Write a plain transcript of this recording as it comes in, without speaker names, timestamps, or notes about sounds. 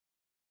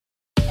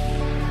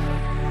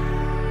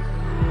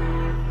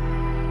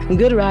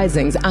Good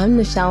Risings, I'm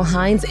Nichelle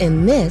Hines,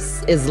 and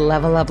this is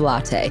Level Up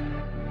Latte.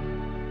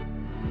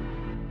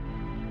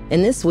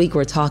 And this week,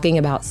 we're talking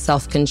about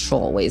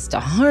self-control, ways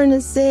to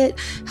harness it,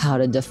 how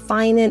to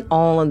define it,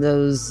 all of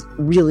those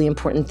really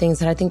important things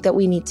that I think that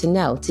we need to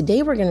know.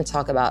 Today, we're going to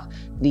talk about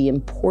the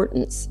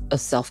importance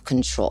of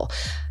self-control.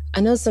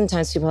 I know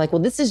sometimes people are like,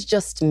 well, this is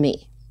just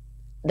me.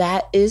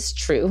 That is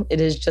true. It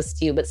is just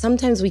you. But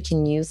sometimes we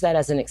can use that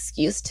as an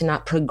excuse to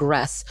not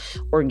progress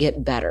or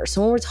get better.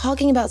 So when we're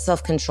talking about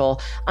self-control,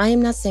 I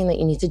am not saying that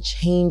you need to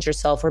change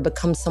yourself or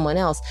become someone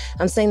else.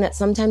 I'm saying that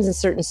sometimes in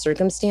certain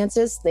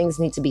circumstances, things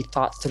need to be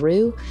thought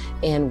through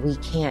and we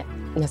can't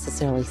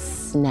necessarily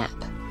snap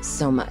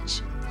so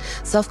much.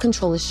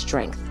 Self-control is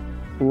strength.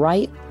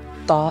 Right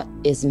thought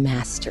is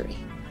mastery.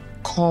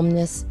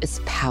 Calmness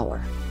is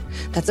power.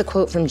 That's a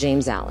quote from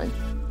James Allen.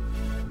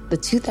 The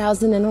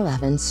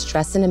 2011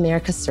 Stress in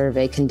America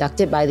survey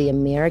conducted by the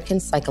American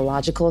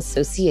Psychological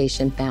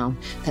Association found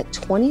that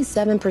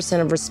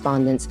 27% of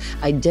respondents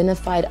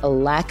identified a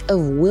lack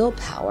of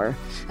willpower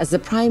as the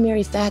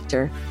primary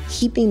factor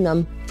keeping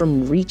them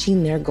from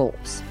reaching their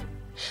goals.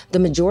 The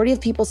majority of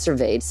people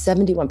surveyed,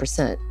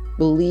 71%,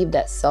 believe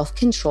that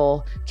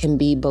self-control can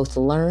be both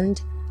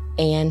learned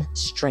and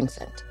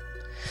strengthened.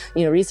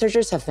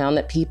 Researchers have found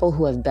that people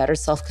who have better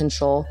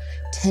self-control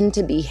tend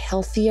to be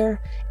healthier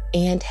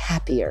and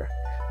happier,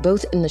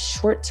 both in the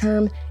short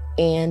term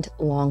and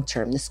long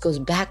term. This goes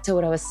back to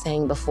what I was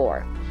saying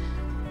before.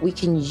 We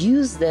can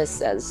use this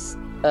as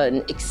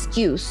an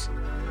excuse,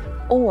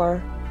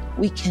 or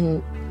we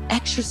can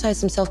exercise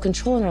some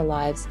self-control in our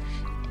lives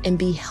and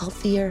be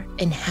healthier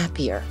and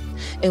happier.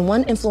 In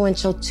one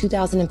influential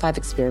 2005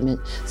 experiment,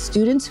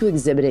 students who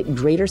exhibited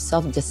greater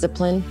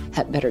self-discipline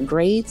had better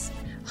grades,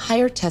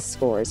 higher test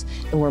scores,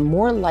 and were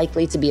more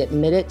likely to be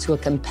admitted to a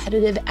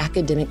competitive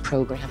academic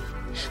program.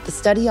 The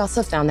study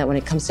also found that when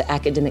it comes to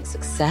academic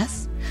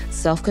success,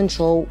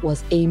 self-control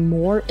was a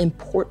more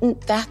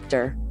important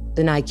factor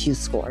than IQ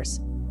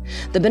scores.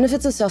 The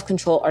benefits of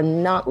self-control are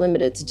not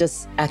limited to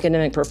just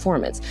academic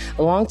performance.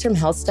 A long-term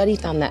health study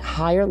found that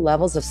higher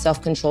levels of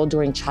self-control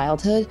during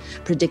childhood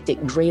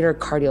predicted greater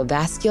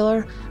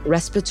cardiovascular,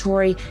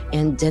 respiratory,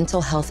 and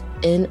dental health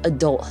in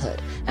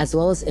adulthood, as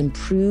well as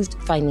improved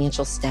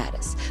financial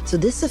status. So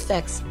this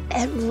affects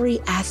every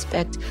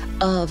aspect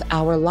of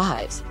our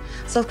lives.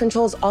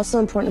 Self-control is also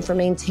important for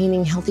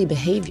maintaining healthy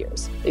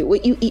behaviors.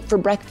 What you eat for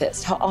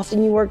breakfast, how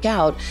often you work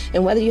out,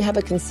 and whether you have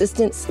a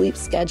consistent sleep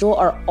schedule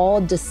are all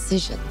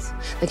decisions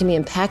that can be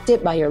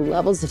impacted by your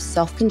levels of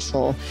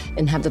self-control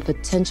and have the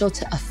potential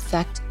to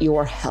affect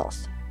your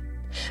health.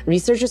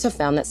 Researchers have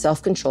found that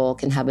self-control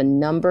can have a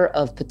number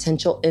of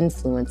potential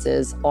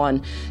influences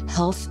on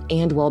health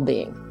and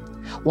well-being.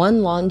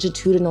 One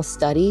longitudinal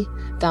study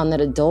found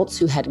that adults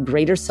who had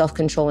greater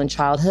self-control in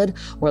childhood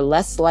were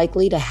less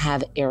likely to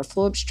have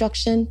airflow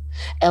obstruction,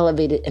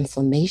 elevated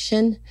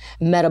inflammation,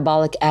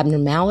 metabolic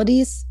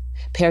abnormalities,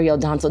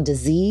 periodontal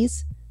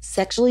disease,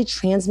 sexually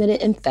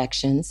transmitted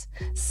infections,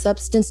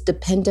 substance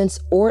dependence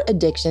or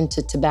addiction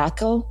to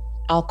tobacco,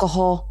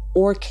 alcohol,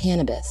 or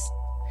cannabis.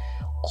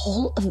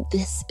 All of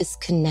this is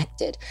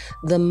connected.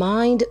 The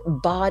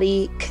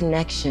mind-body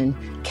connection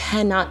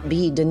cannot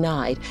be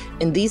denied.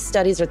 And these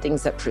studies are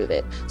things that prove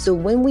it. So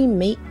when we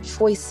make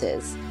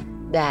choices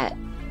that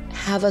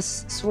have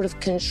us sort of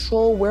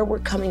control where we're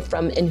coming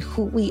from and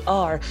who we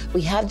are,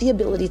 we have the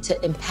ability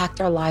to impact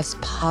our lives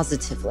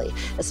positively,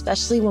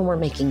 especially when we're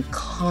making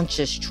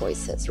conscious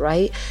choices,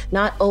 right?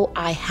 Not, oh,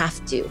 I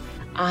have to.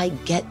 I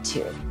get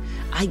to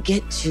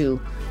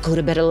go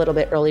to bed a little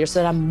bit earlier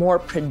so that I'm more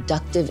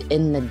productive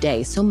in the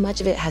day. So much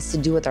of it has to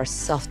do with our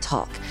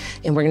self-talk,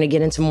 and we're going to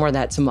get into more of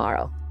that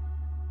tomorrow.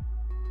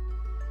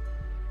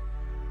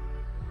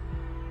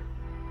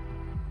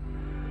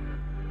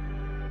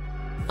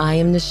 I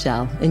am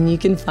Nichelle, and you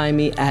can find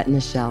me at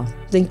Nichelle.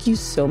 Thank you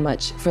so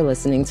much for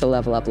listening to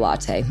Level Up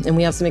Latte. And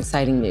we have some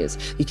exciting news.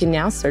 You can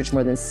now search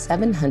more than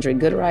 700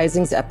 Good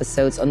Risings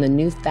episodes on the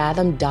new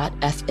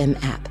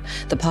Fathom.fm app,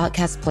 the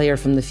podcast player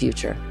from the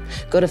future.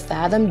 Go to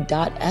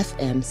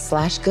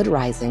fathom.fm/Good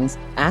Risings,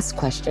 ask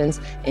questions,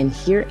 and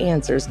hear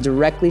answers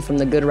directly from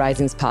the Good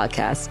Risings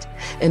podcast.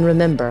 And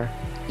remember,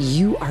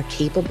 you are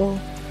capable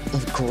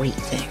of great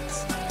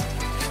things.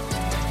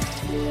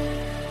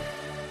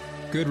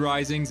 Good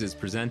Risings is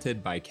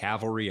presented by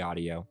Cavalry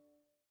Audio.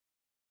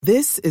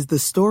 This is the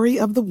story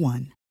of the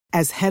one.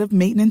 As head of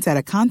maintenance at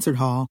a concert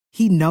hall,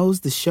 he knows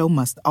the show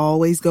must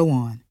always go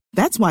on.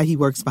 That's why he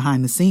works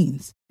behind the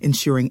scenes,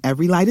 ensuring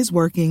every light is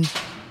working,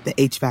 the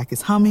HVAC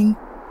is humming,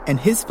 and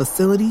his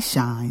facility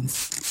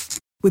shines.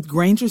 With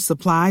Grainger's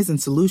supplies and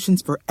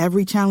solutions for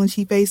every challenge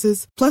he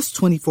faces, plus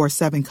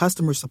 24/7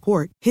 customer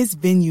support, his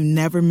venue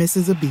never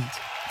misses a beat.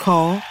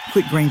 Call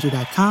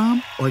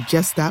quickgrainger.com or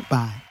just stop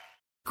by.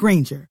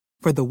 Grainger,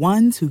 for the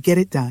ones who get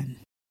it done.